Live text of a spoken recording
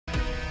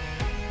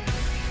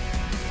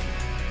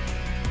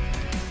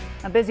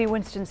A busy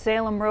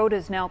Winston-Salem road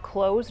is now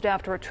closed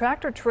after a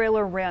tractor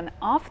trailer ran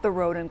off the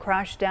road and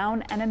crashed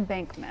down an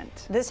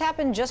embankment. This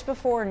happened just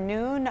before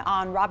noon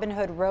on Robin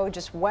Hood Road,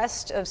 just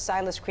west of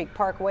Silas Creek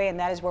Parkway, and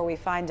that is where we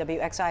find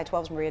WXI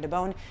 12's Maria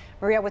DeBone.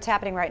 Maria, what's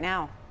happening right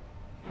now?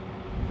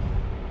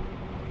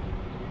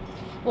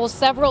 Well,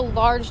 several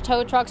large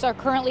tow trucks are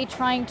currently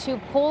trying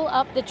to pull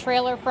up the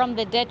trailer from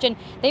the ditch, and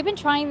they've been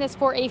trying this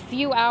for a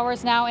few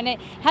hours now, and it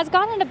has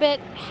gotten a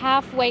bit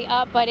halfway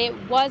up, but it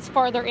was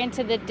farther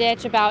into the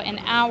ditch about an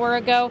hour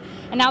ago.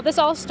 And now this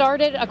all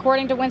started,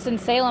 according to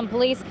Winston-Salem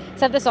police,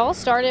 said this all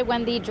started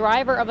when the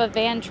driver of a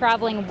van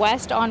traveling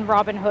west on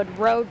Robin Hood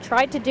Road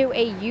tried to do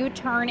a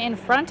U-turn in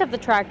front of the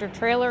tractor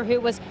trailer who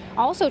was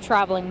also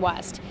traveling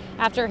west.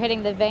 After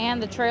hitting the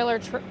van, the trailer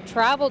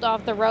traveled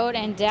off the road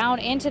and down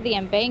into the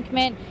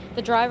embankment.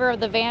 The driver of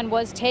the van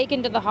was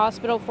taken to the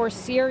hospital for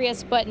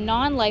serious but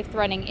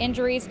non-life-threatening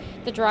injuries.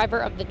 The driver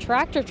of the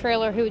tractor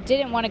trailer, who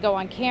didn't want to go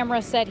on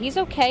camera, said he's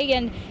okay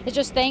and is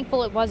just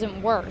thankful it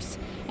wasn't worse.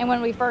 And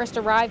when we first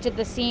arrived at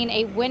the scene,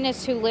 a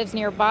witness who lives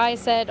nearby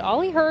said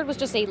all he heard was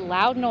just a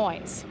loud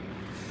noise.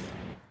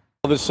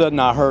 All of a sudden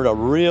I heard a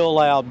real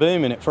loud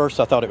boom, and at first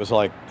I thought it was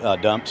like a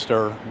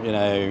dumpster,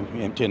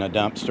 emptying a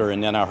dumpster,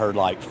 and then I heard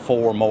like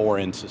 4 more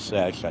in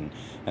succession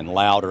and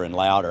louder,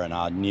 and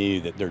I knew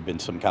that there'd been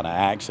some kind of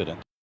accident.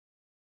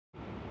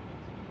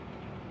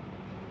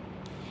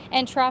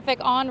 And traffic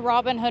on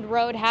Robin Hood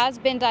Road has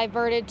been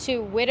diverted to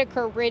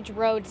Whitaker Ridge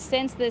Road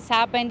since this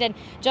happened. And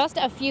just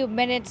a few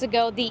minutes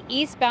ago, the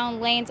eastbound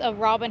lanes of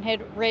Robin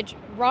Hood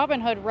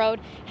Road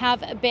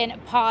have been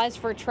paused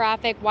for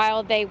traffic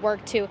while they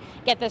work to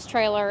get this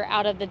trailer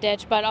out of the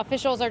ditch. But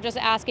officials are just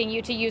asking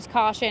you to use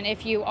caution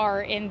if you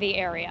are in the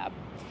area.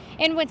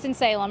 In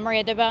Winston-Salem,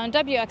 Maria DeBone,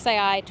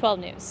 WXII 12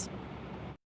 News.